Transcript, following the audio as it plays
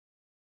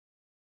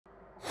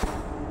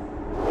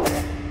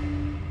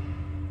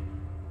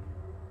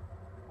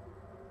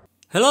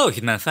Hello,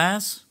 Hitman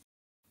fans!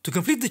 To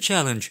complete the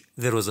challenge,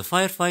 there was a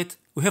firefight.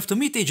 We have to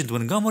meet Agent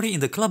Montgomery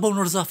in the club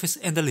owner's office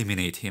and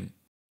eliminate him.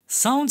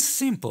 Sounds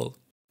simple.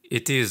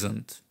 It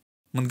isn't.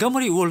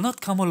 Montgomery will not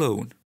come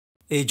alone.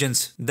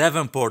 Agents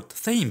Davenport,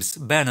 Thames,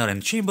 Banner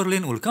and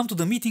Chamberlin will come to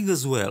the meeting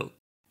as well.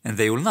 And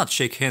they will not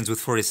shake hands with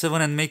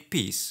 47 and make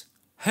peace.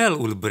 Hell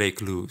will break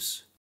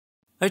loose.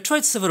 I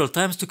tried several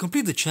times to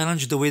complete the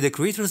challenge the way the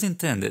creators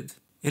intended,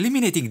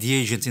 eliminating the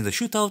agents in the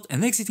shootout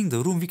and exiting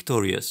the room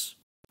victorious.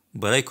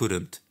 But I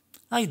couldn't.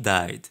 I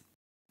died.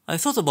 I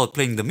thought about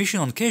playing the mission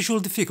on casual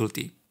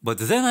difficulty, but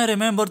then I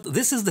remembered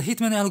this is the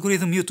Hitman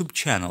algorithm YouTube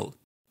channel.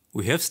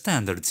 We have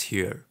standards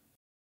here.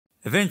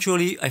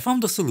 Eventually, I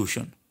found a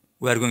solution.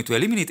 We are going to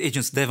eliminate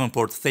agents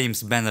Davenport,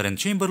 Thames, Banner and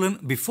Chamberlain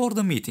before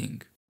the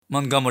meeting.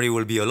 Montgomery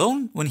will be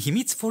alone when he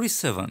meets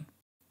 47.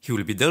 He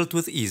will be dealt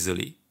with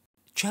easily.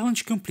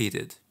 Challenge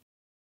completed.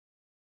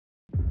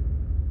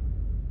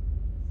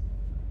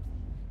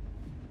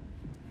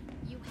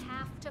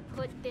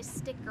 Put this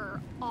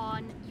sticker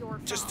on your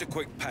phone. Just a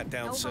quick pat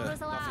down, no sir.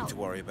 Nothing to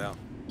worry about.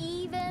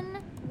 Even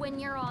when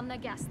you're on the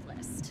guest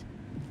list.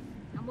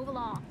 Now move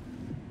along.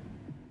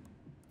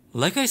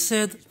 Like I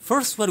said,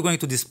 first we're going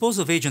to dispose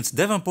of agents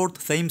Davenport,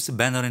 Thames,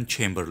 Banner and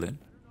Chamberlain.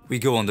 We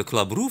go on the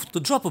club roof to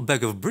drop a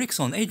bag of bricks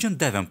on Agent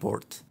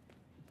Davenport.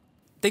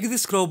 Take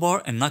this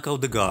crowbar and knock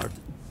out the guard.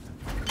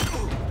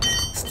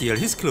 Steal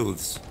his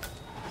clothes.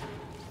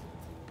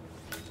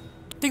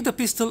 Take the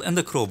pistol and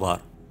the crowbar.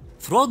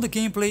 Throughout the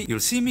gameplay, you'll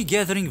see me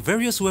gathering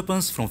various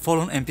weapons from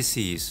fallen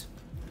NPCs.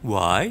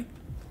 Why?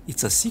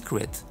 It's a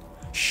secret.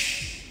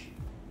 Shh.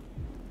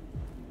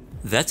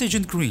 That's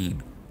Agent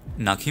Green.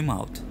 Knock him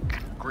out.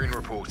 Green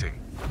reporting.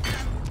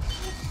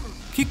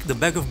 Kick the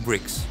bag of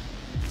bricks.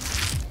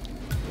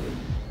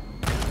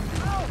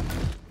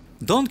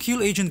 Don't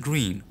kill Agent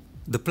Green.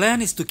 The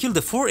plan is to kill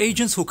the 4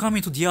 agents who come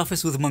into the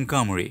office with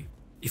Montgomery.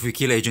 If we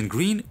kill Agent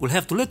Green, we'll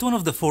have to let one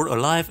of the 4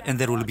 alive and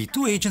there will be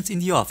 2 agents in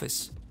the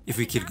office. If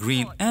we kill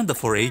Green and the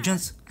 4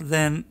 agents,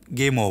 then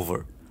game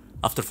over.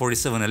 After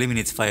 47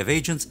 eliminates 5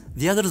 agents,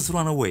 the others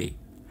run away.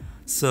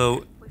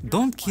 So,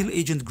 don't kill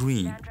Agent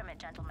Green.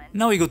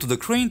 Now we go to the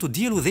crane to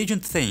deal with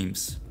Agent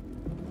Thames.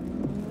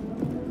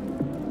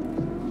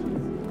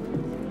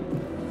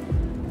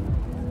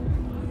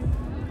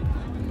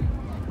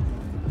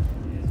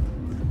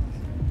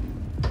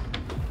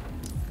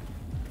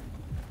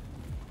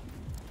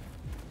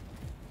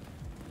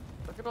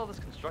 Look at all this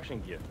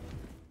construction gear.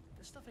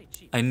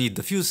 I need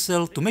the fuse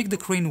cell to make the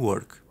crane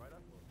work.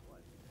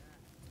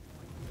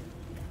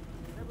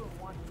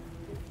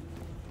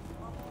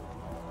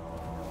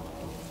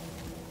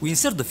 We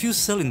insert the fuse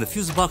cell in the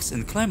fuse box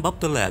and climb up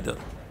the ladder.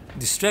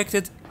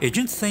 Distracted,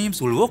 Agent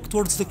Thames will walk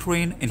towards the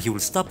crane and he will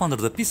stop under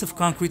the piece of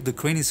concrete the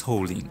crane is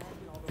holding.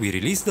 We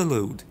release the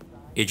load.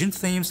 Agent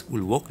Thames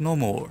will walk no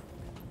more.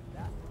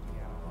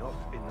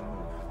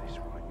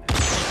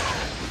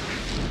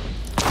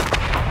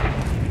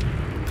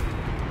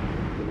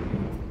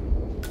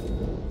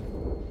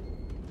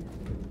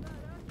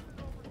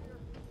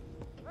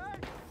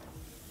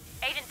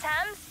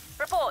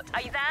 Report,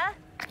 are you there?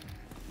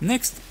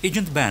 Next,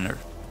 Agent Banner.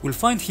 We'll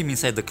find him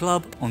inside the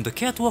club on the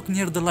catwalk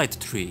near the light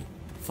tree.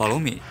 Follow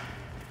me.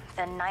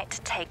 The knight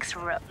takes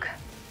rook.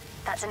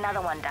 That's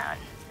another one down.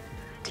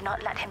 Do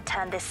not let him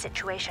turn this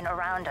situation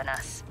around on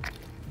us.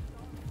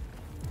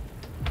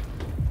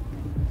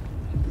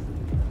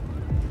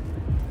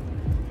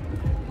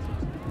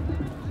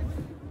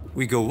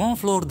 We go 1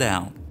 floor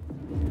down.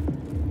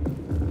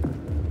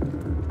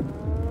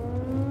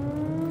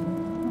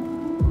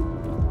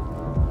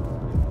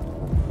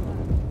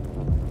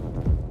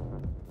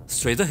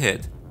 Straight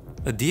ahead.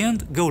 At the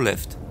end, go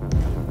left.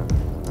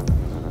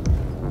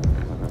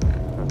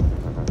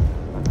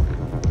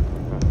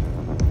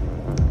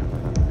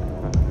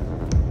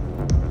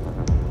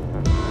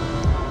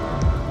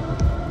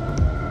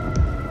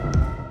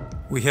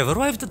 We have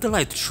arrived at the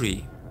light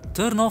tree.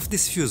 Turn off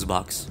this fuse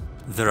box.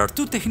 There are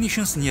 2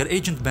 technicians near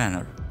Agent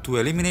Banner. To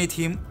eliminate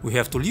him, we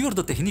have to lure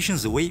the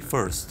technicians away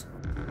first.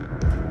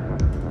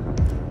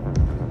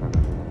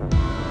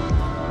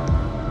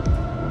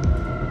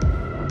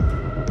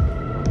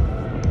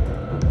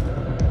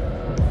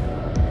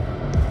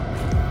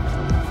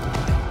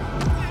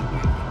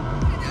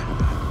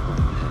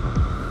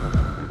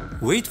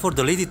 Wait for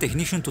the lady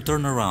technician to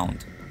turn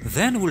around.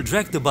 Then we'll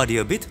drag the body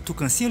a bit to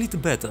conceal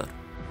it better.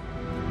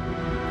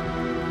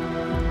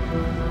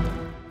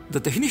 The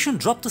technician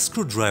dropped a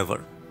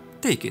screwdriver.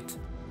 Take it.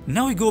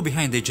 Now we go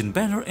behind Agent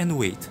Banner and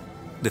wait.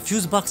 The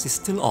fuse box is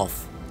still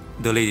off.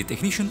 The lady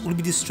technician will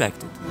be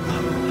distracted.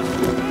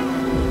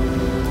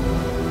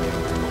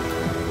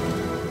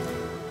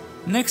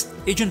 Next,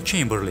 Agent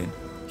Chamberlin.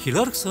 He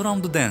lurks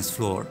around the dance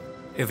floor.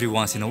 Every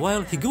once in a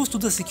while, he goes to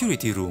the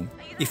security room.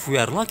 If we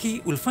are lucky,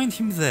 we'll find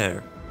him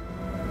there.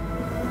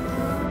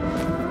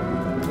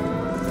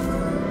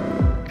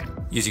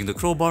 Using the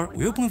crowbar,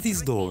 we open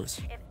these doors.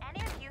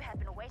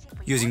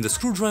 Using the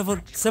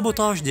screwdriver,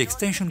 sabotage the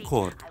extension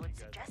cord.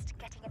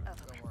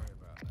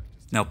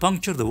 Now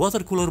puncture the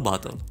water cooler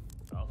bottle.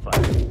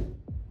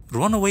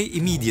 Run away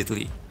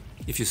immediately.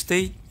 If you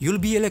stay, you'll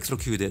be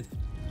electrocuted.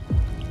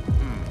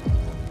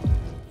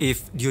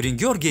 If, during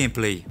your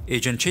gameplay,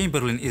 Agent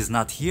Chamberlin is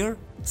not here,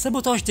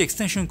 sabotage the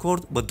extension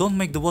cord but don't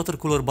make the water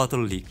cooler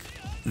bottle leak.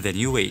 Then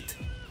you wait.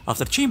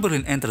 After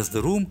Chamberlin enters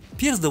the room,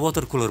 pierce the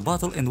water cooler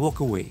bottle and walk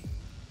away.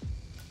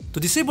 To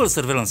disable the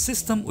surveillance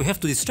system, we have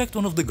to distract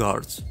one of the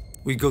guards.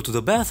 We go to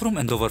the bathroom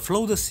and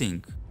overflow the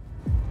sink.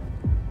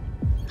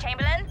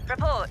 Chamberlin,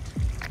 report.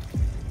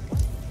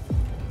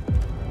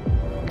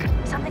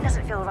 Something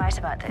doesn't feel right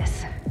about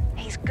this.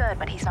 He's good,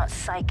 but he's not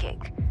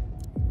psychic.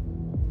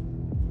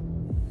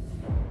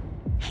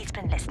 He's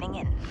been listening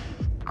in.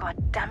 God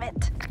damn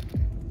it.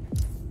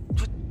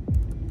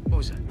 What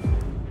was that?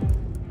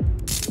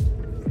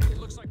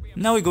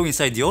 Now we go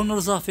inside the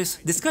owner's office,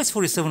 disguise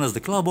 47 as the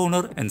club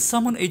owner, and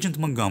summon Agent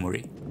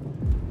Montgomery.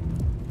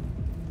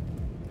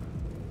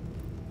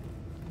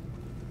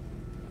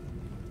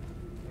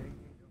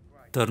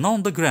 Turn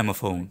on the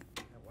gramophone.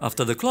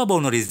 After the club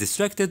owner is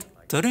distracted,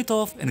 turn it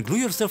off and glue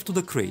yourself to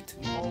the crate.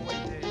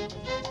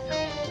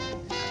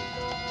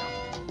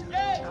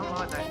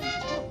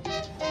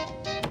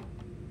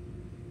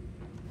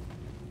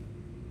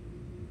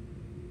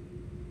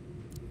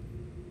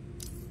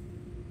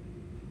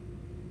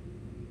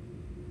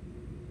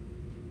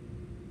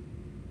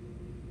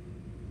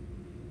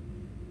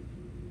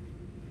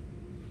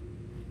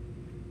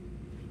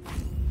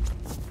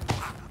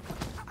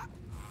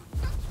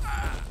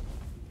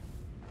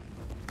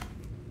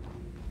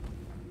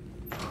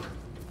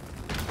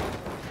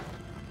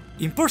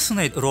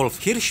 Impersonate Rolf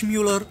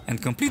Hirschmüller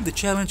and complete the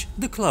challenge,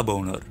 the club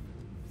owner.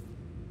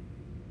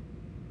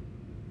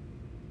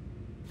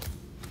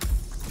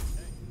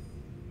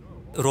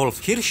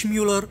 Rolf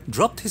Hirschmüller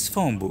dropped his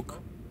phone book.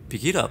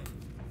 Pick it up.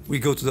 We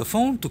go to the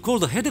phone to call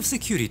the head of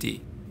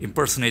security.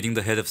 Impersonating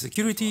the head of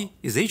security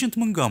is Agent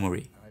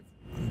Montgomery.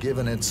 I've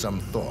given it some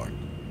thought.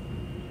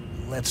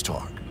 Let's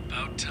talk.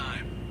 About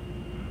time.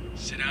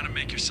 Sit down and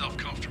make yourself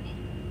comfortable.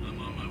 I'm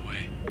on my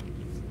way.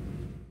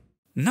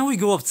 Now we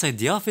go outside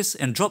the office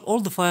and drop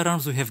all the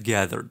firearms we have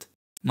gathered.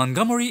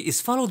 Montgomery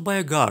is followed by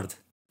a guard.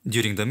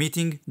 During the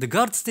meeting, the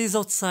guard stays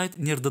outside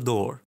near the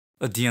door.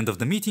 At the end of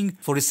the meeting,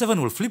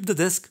 47 will flip the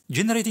desk,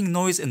 generating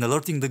noise and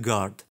alerting the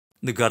guard.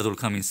 The guard will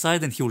come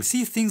inside and he will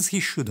see things he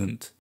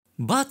shouldn't.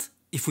 But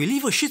if we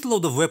leave a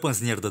shitload of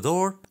weapons near the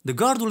door, the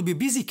guard will be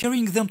busy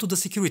carrying them to the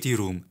security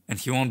room, and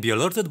he won't be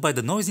alerted by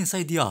the noise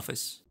inside the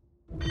office.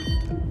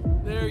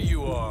 There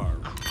you are.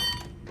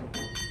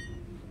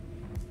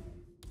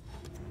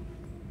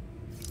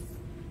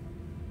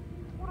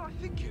 What do I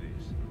think it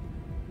is?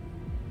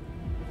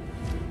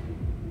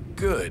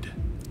 Good.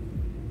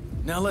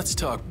 Now let's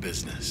talk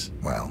business.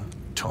 Well,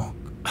 talk.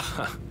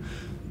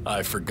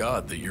 I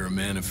forgot that you're a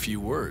man of few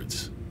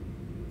words.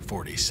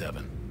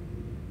 47.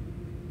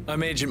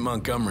 I'm Agent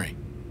Montgomery.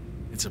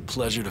 It's a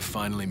pleasure to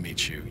finally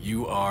meet you.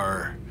 You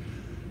are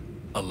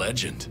a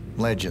legend.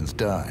 Legends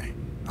die.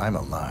 I'm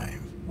alive.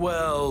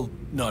 Well,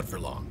 not for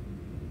long.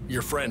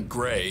 Your friend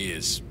Gray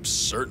is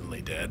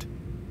certainly dead.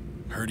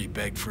 Heard he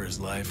begged for his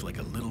life like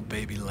a little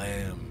baby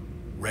lamb,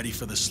 ready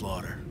for the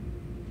slaughter.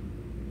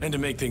 And to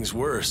make things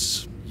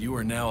worse, you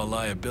are now a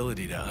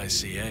liability to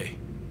ICA.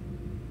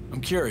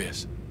 I'm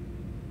curious.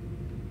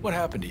 What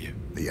happened to you?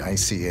 The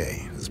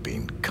ICA has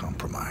been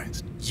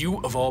compromised. You,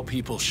 of all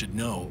people, should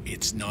know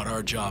it's not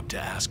our job to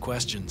ask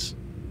questions.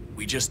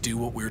 We just do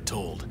what we're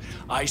told.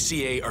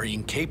 ICA are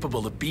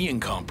incapable of being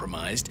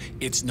compromised.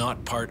 It's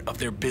not part of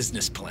their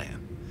business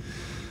plan.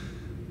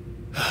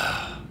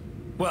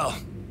 Well,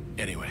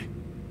 anyway,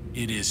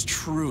 it is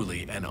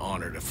truly an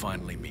honor to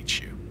finally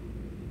meet you.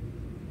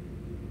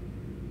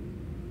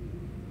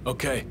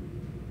 Okay,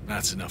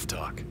 that's enough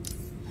talk.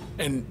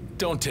 And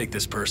don't take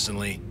this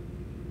personally.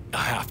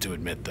 I have to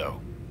admit,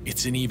 though,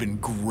 it's an even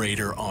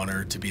greater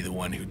honor to be the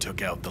one who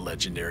took out the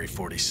legendary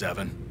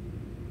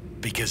 47.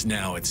 Because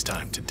now it's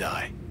time to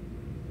die.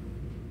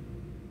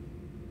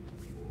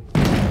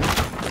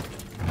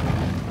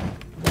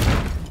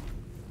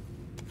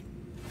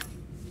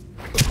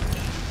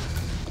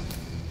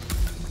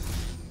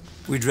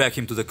 We drag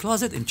him to the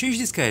closet and change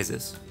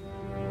disguises.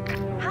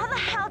 How the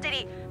hell did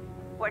he...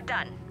 We're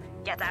done.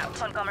 Get out,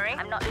 Montgomery.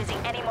 I'm not losing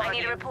any more. I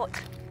need a report.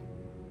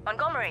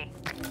 Montgomery.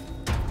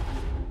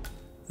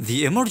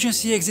 The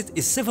emergency exit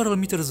is several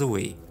meters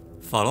away.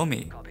 Follow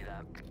me. Copy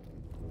that.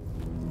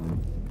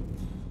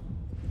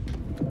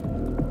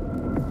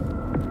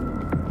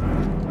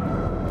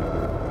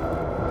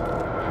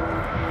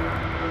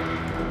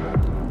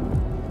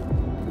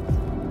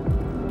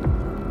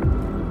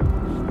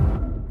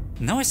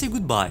 Now I say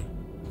goodbye.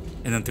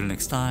 And until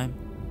next time,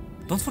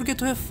 don't forget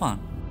to have fun.